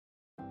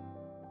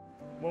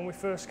When we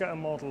first get a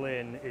model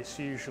in, it's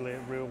usually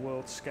at real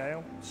world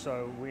scale,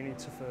 so we need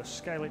to first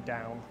scale it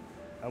down.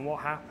 And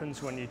what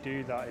happens when you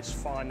do that is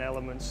fine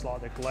elements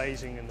like the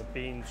glazing and the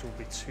beams will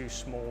be too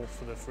small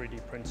for the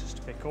 3D printers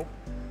to pick up.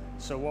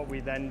 So what we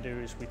then do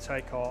is we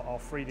take our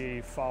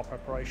 3D file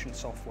preparation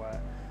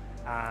software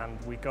and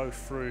we go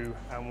through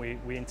and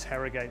we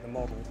interrogate the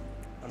model.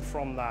 And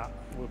from that,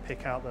 we'll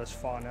pick out those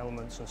fine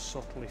elements and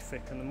subtly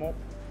thicken them up.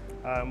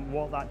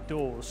 What that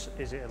does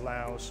is it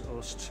allows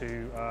us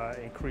to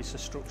increase the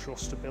structural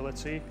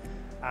stability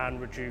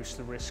and reduce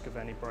the risk of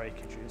any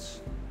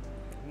breakages.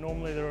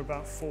 Normally there are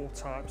about 4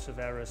 types of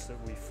errors that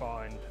we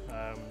find.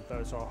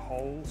 Those are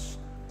holes,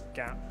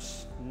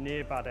 gaps,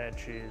 near bad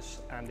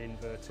edges and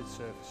inverted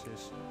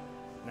surfaces.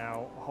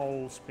 Now,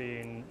 holes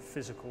being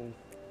physical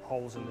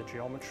holes in the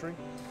geometry,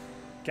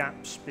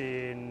 gaps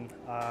being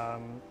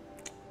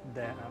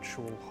they're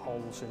actual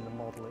holes in the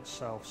model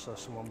itself, so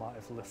someone might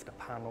have lifted a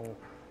panel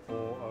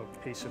or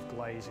a piece of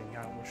glazing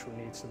out which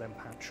we need to then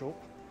patch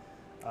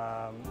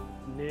up.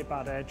 Near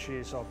bad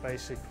edges are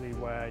basically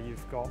where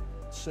you've got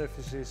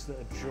surfaces that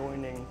are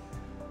joining,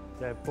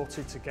 they're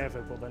butted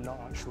together but they're not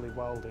actually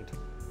welded,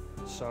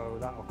 so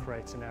that will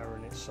create an error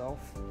in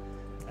itself.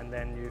 And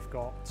then you've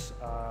got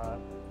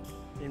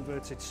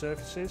inverted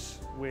surfaces,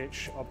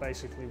 which are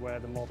basically where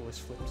the model is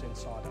flipped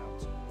inside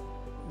out.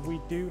 We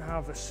do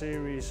have a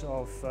series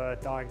of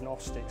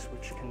diagnostics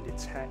which can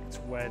detect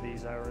where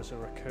these errors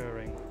are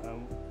occurring.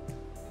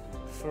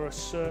 For a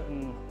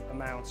certain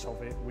amount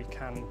of it, we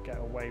can get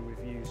away with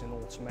using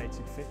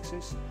automated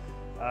fixes,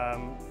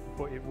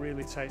 but it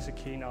really takes a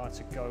keen eye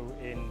to go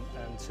in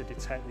and to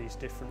detect these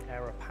different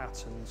error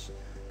patterns,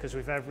 because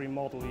with every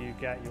model you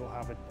get, you'll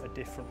have a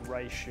different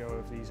ratio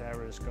of these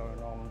errors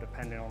going on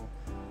depending on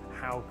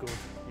how good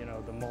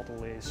the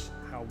model is,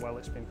 how well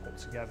it's been put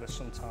together.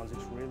 Sometimes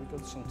it's really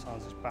good,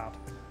 sometimes it's bad.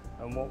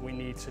 And what we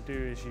need to do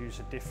is use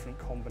a different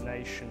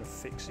combination of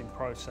fixing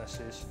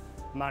processes,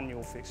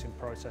 manual fixing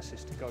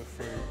processes, to go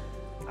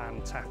through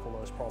and tackle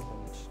those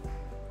problems.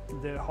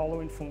 The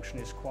hollowing function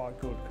is quite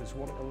good because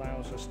what it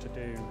allows us to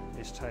do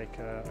is take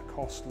a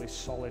costly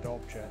solid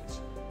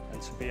object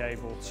and to be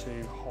able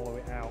to hollow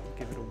it out,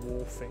 give it a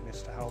wall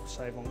thickness to help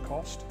save on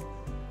cost.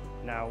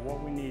 Now,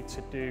 what we need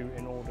to do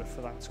in order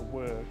for that to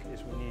work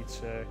is we need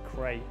to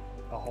create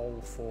a hole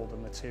for the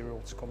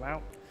material to come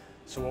out.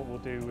 So what we'll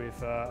do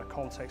with a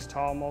context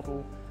tile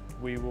model,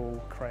 we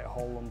will create a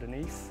hole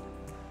underneath.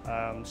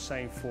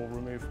 Same for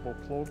removable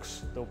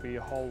plugs. There'll be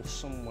a hole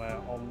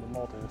somewhere on the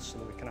model so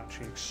that we can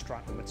actually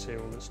extract the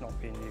material that's not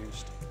being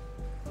used.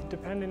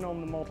 Depending on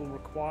the model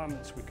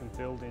requirements, we can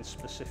build in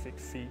specific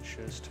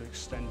features to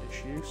extend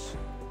its use.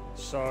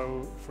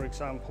 So, for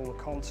example, a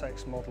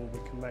context model,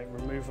 we can make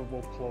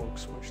removable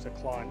plugs which the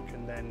client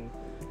can then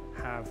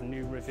have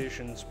new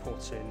revisions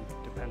put in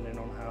depending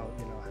on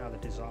how the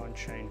design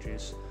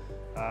changes.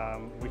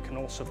 We can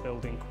also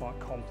build in quite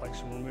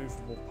complex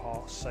removable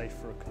parts. Say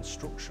for a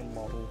construction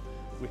model,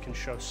 we can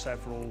show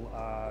several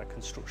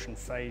construction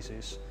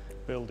phases,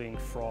 building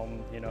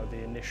from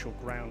the initial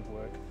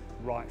groundwork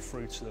right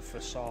through to the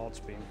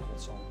facades being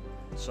put on.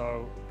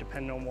 So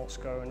depending on what's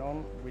going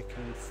on, we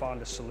can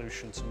find a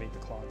solution to meet the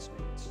client's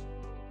needs.